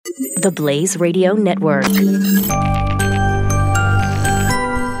The Blaze Radio Network.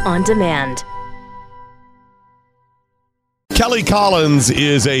 On demand. Kelly Collins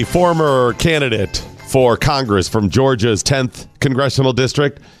is a former candidate for Congress from Georgia's 10th Congressional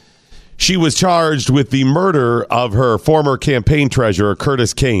District. She was charged with the murder of her former campaign treasurer,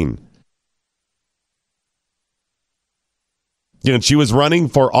 Curtis Kane. And she was running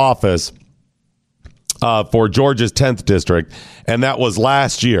for office for Georgia's 10th district, and that was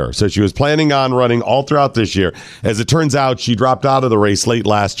last year. So she was planning on running all throughout this year. As it turns out, she dropped out of the race late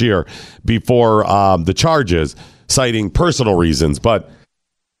last year before the charges, citing personal reasons. But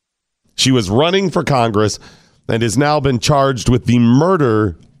she was running for Congress and has now been charged with the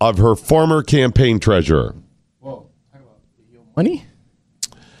murder of her former campaign treasurer. Whoa, talk about money?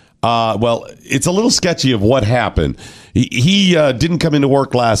 Well, it's a little sketchy of what happened. He didn't come into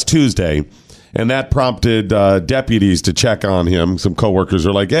work last Tuesday, and that prompted deputies to check on him. Some coworkers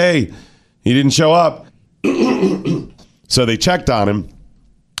are like, hey, he didn't show up. So they checked on him.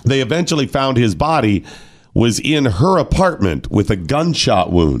 They eventually found his body was in her apartment with a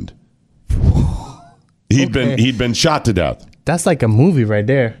gunshot wound. He'd been shot to death. That's like a movie right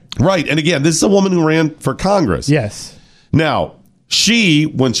there. Right. And again, this is a woman who ran for Congress. Yes. Now, she,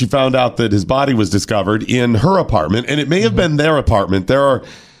 when she found out that his body was discovered in her apartment, and it may have been their apartment, there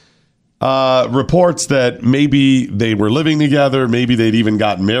are reports that maybe they were living together, maybe they'd even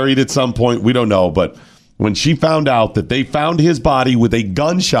gotten married at some point. We don't know. But when she found out that they found his body with a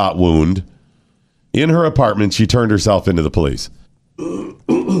gunshot wound in her apartment, she turned herself into the police.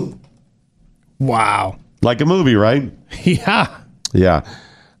 Wow. Like a movie, right? Yeah. Yeah.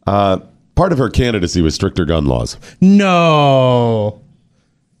 Part of her candidacy was stricter gun laws. No.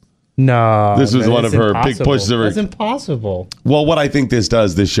 This was one of her big pushes. That's impossible. Well, what I think this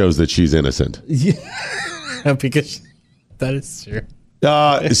does, this shows that she's innocent. Yeah. Because that is true.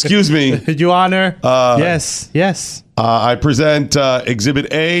 Excuse me. Your Honor. Yes. I present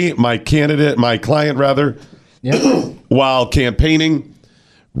Exhibit A, my client, Yep. while campaigning,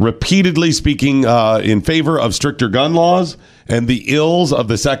 repeatedly speaking in favor of stricter gun laws and the ills of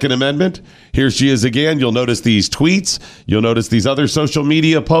the Second Amendment. Here she is again. You'll notice these tweets. You'll notice these other social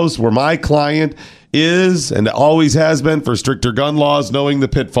media posts where my client is and always has been for stricter gun laws, knowing the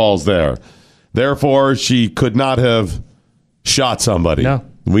pitfalls there. Therefore, she could not have shot somebody. No.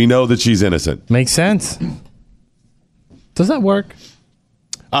 We know that she's innocent. Makes sense. Does that work?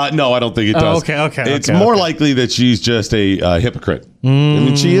 No, I don't think it does. Okay. It's more likely that she's just a hypocrite. I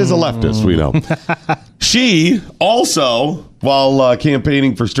mean, she is a leftist, we know. She also, while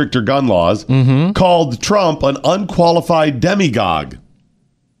campaigning for stricter gun laws, called Trump an unqualified demagogue.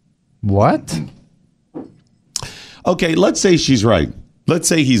 What? Okay, let's say she's right. Let's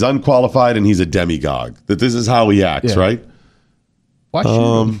say he's unqualified and he's a demagogue. That this is how he acts, right? Why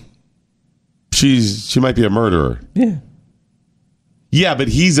she might be a murderer. Yeah. Yeah, but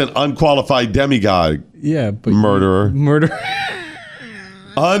he's an unqualified demagogue. Yeah, but murderer.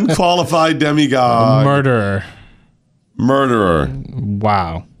 Unqualified demagogue. Murderer.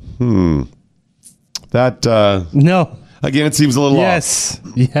 Wow. That no. Again, it seems a little off.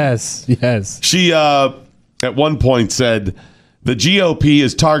 Yes. She at one point said the GOP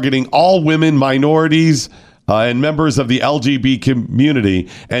is targeting all women, minorities, and members of the LGBT community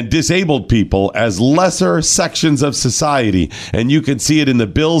and disabled people as lesser sections of society. And you can see it in the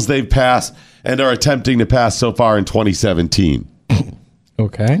bills they've passed and are attempting to pass so far in 2017.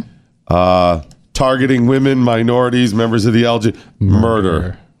 Okay. Targeting women, minorities, members of the LGBT.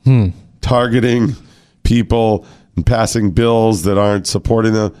 Murder. Targeting people and passing bills that aren't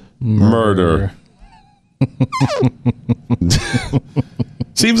supporting the murder.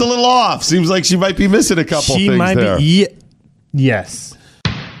 Seems a little off. Seems like she might be missing a couple things there. Yes.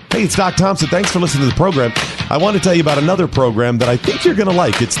 Hey, it's Doc Thompson. Thanks for listening to the program. I want to tell you about another program that I think you're going to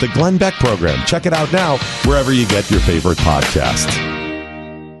like. It's the Glenn Beck program. Check it out now, wherever you get your favorite podcasts.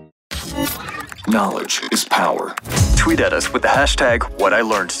 Knowledge is power. Tweet at us with the hashtag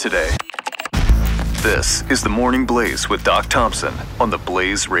 #WhatILearnedToday. This is the Morning Blaze with Doc Thompson on the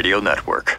Blaze Radio Network.